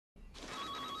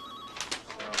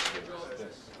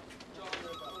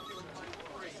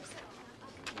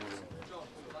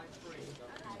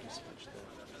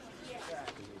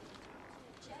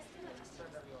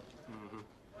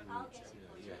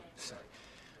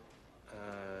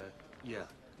Yeah,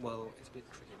 well, it's a bit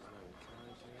tricky at the moment. Can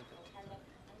I do it?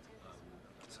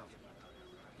 Something like that.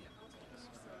 Yeah.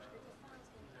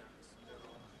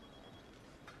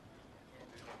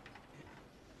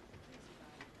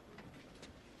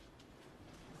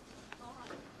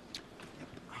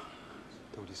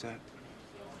 Told you so.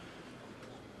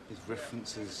 His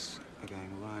references are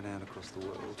going right out across the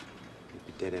world. He'd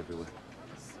be dead everywhere.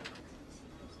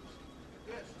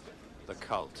 The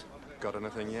cult. Got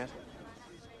anything yet?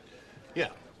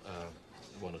 Yeah,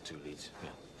 one or two leads,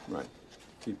 yeah. Right.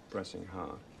 Keep pressing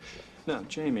hard. Now,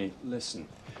 Jamie, listen.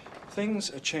 Things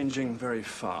are changing very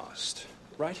fast,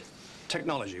 right?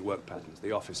 Technology, work patterns,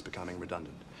 the office becoming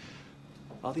redundant.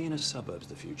 Are the inner suburbs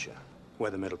the future,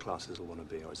 where the middle classes will want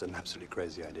to be, or is it an absolutely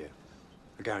crazy idea?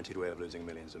 A guaranteed way of losing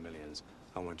millions and millions.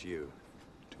 I want you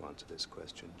to answer this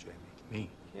question, Jamie. Me?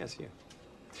 Yes, you.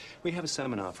 We have a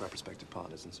seminar for our prospective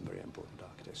partners and some very important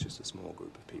architects, just a small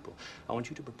group of people. I want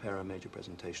you to prepare a major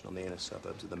presentation on the inner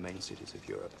suburbs of the main cities of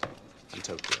Europe, and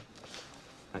Tokyo,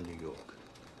 and New York.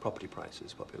 Property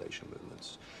prices, population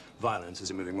movements. Violence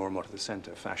is moving more and more to the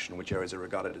center. Fashion, which areas are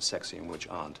regarded as sexy and which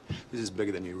aren't. This is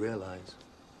bigger than you realize.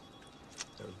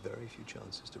 There are very few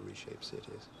chances to reshape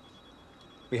cities.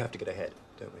 We have to get ahead,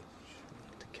 don't we?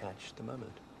 To catch the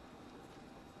moment.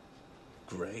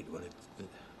 Great, well,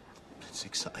 it's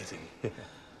exciting. Yeah.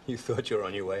 You thought you were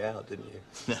on your way out, didn't you?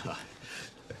 No.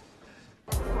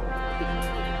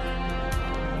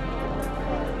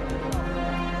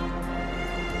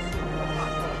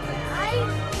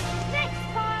 Next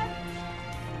time!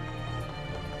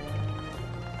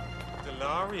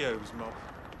 Delario's mob.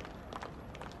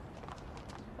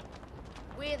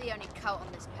 We're the only cult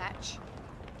on this patch.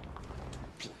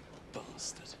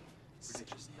 Bastard.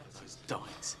 Those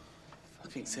dykes. I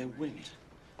think they're women.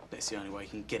 That's the only way you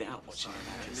can get it out watching them.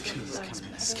 It's coming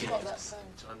in the skin.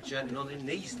 I'm jamming on their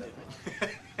knees, though.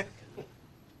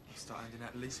 Start handing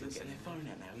out leaflets. Get their phone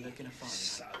out now. Who they're going to phone?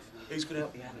 Who's going to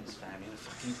help the Adams family and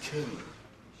fucking kill you?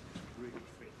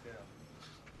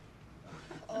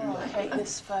 Oh, I hate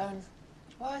this phone.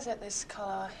 Why is it this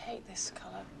colour? I hate this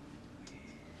colour.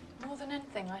 More than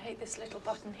anything, I hate this little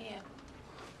button here.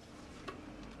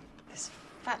 This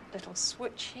fat little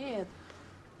switch here.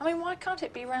 I mean, why can't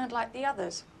it be round like the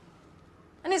others?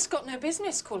 And it's got no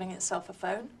business calling itself a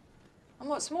phone. And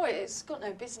what's more, it's got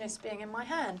no business being in my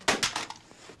hand.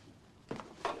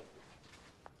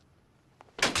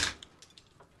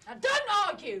 Now, don't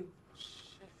argue!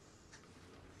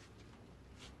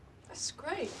 That's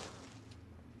great.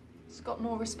 It's got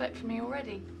more respect for me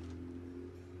already.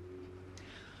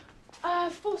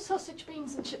 4 sausage,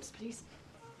 beans and chips, please.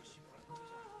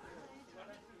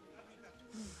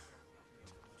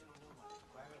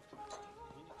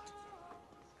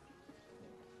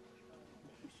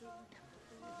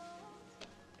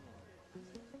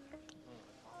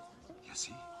 You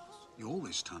see, you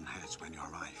always turn heads when you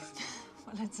arrive.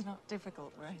 Well, it's not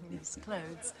difficult wearing these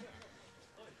clothes.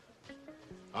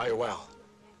 Are you well?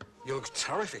 You look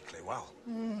terrifically well.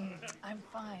 I'm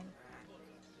fine.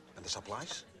 And the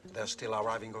supplies? They're still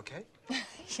arriving okay?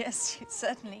 Yes, you'd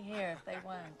certainly hear if they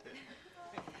weren't.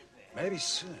 Maybe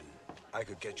soon I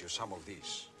could get you some of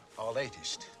these. Our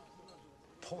latest.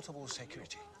 Portable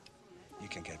security. You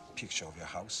can get a picture of your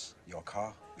house, your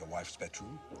car, your wife's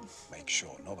bedroom. Make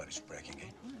sure nobody's breaking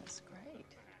in. Oh, that's great.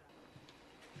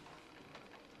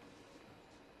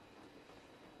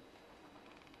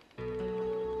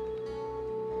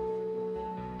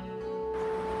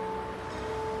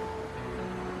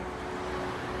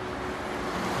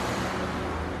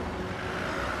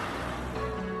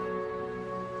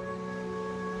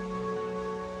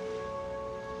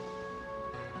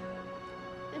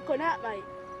 They've gone out, mate.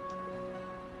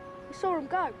 We saw them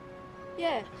go.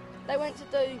 Yeah, they went to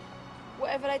do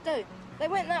whatever they do. They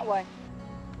went that way.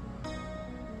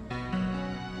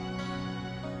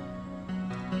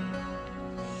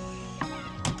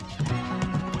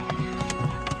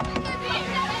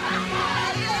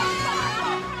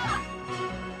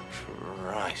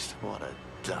 Christ, what a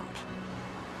dump.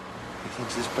 He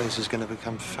thinks this place is going to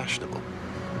become fashionable.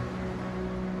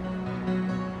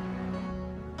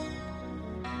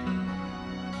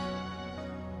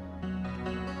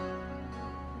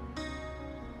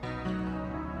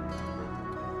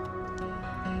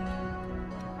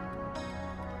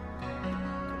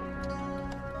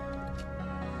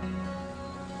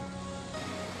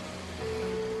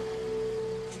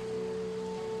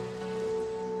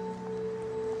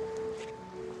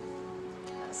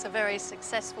 That's a very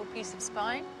successful piece of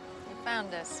spying. You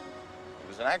found us. It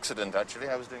was an accident, actually.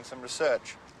 I was doing some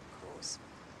research. Of course.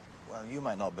 Well, you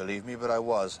might not believe me, but I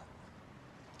was.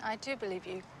 I do believe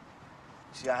you.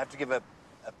 See, I have to give a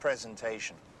a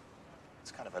presentation.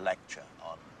 It's kind of a lecture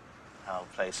on how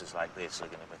places like this are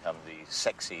going to become the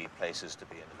sexy places to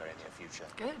be in the very near future.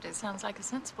 Good. It sounds like a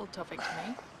sensible topic to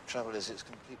me. Trouble is, it's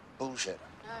complete bullshit.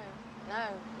 No.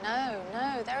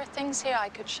 There are things here I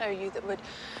could show you that would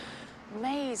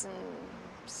amaze and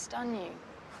stun you.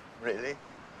 Really?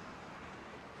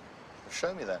 Well,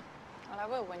 show me then. Well, I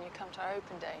will when you come to our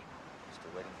open day.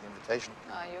 Still waiting for the invitation.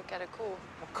 Oh, you'll get a call.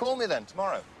 Well, call me then,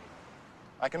 tomorrow.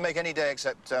 I can make any day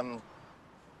except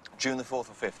June the 4th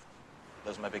or 5th.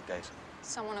 Those are my big days.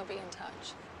 Someone will be in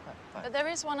touch. Oh, fine. But there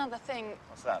is one other thing.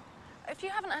 What's that? If you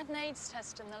haven't had an AIDS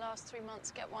test in the last 3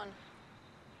 months, get one.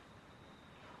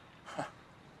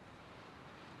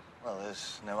 Well,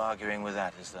 there's no arguing with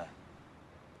that, is there?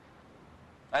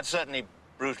 That's certainly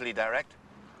brutally direct.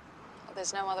 Well,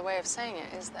 there's no other way of saying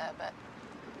it, is there? But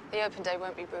the open day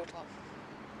won't be brutal.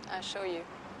 I assure you.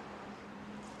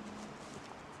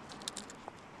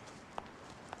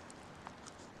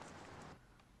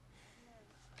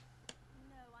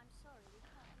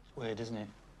 It's weird, isn't it?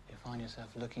 You find yourself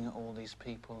looking at all these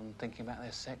people and thinking about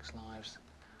their sex lives.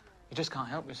 You just can't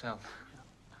help yourself.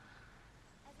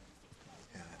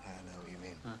 Yeah, I know what you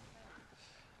mean.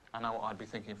 I know what I'd be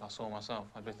thinking if I saw myself.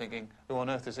 I'd be thinking, who on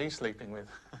earth is he sleeping with?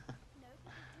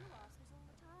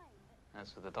 As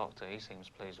for the doctor, he seems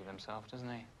pleased with himself, doesn't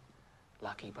he?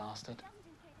 Lucky bastard.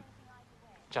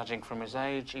 Judging from his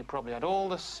age, he probably had all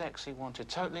the sex he wanted,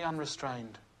 totally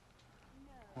unrestrained.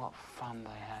 What fun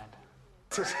they had.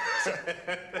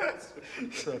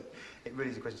 So, it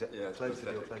really is a question. Yeah, close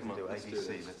the door, pathetic. Come on, let's do ABC,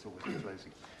 this. that's always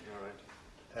closing. All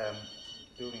right.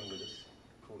 Building with us,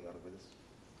 Poliakoff with us.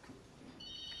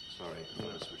 Sorry, I'm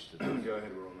going to switch to... Go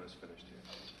ahead, we're almost finished here.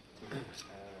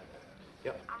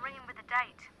 Yep. I'm ringing with a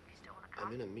date, if you still want to come.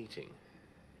 I'm in a meeting.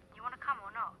 You want to come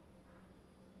or not?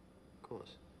 Of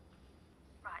course.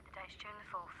 Right, the date's June the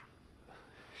 4th.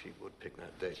 She would pick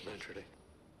that date, naturally.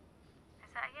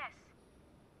 Is that a yes?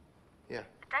 Yeah.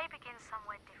 The day begins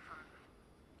somewhere different.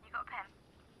 You got a pen?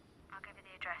 I'll give you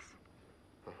the address.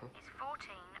 It's 14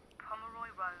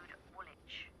 Pomeroy Road,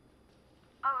 Woolwich.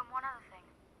 Oh, and one other thing.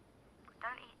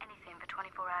 Don't eat anything for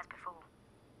 24 hours before.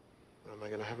 Well, am I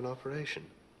going to have an operation?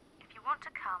 If you want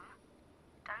to come,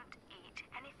 don't eat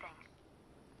anything.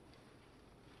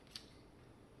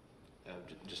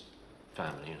 Just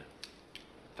family, you know.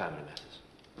 Family matters.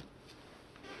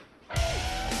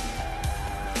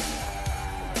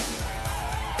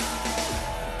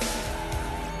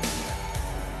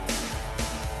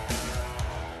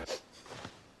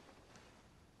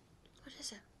 What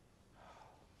is it?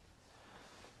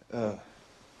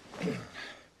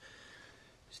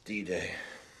 It's D-Day.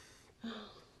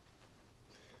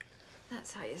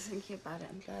 That's how you're thinking about it.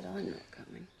 I'm glad I'm not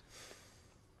coming.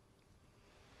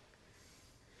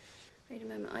 Wait a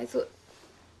moment. I thought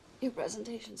your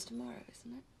presentation's tomorrow,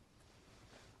 isn't it?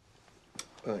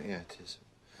 Well, yeah, it is.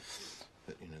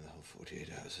 But, you know, the whole 48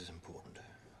 hours is important.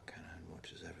 Canahan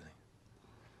watches everything.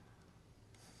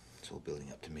 It's all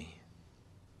building up to me.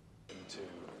 To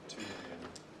 2 million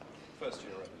first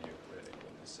year revenue, really,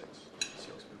 when there's 6.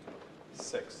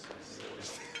 6.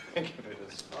 Always think of it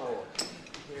as 4.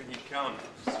 Here he comes.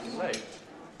 Late.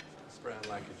 It's brown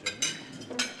like a German.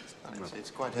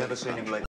 It's quite early.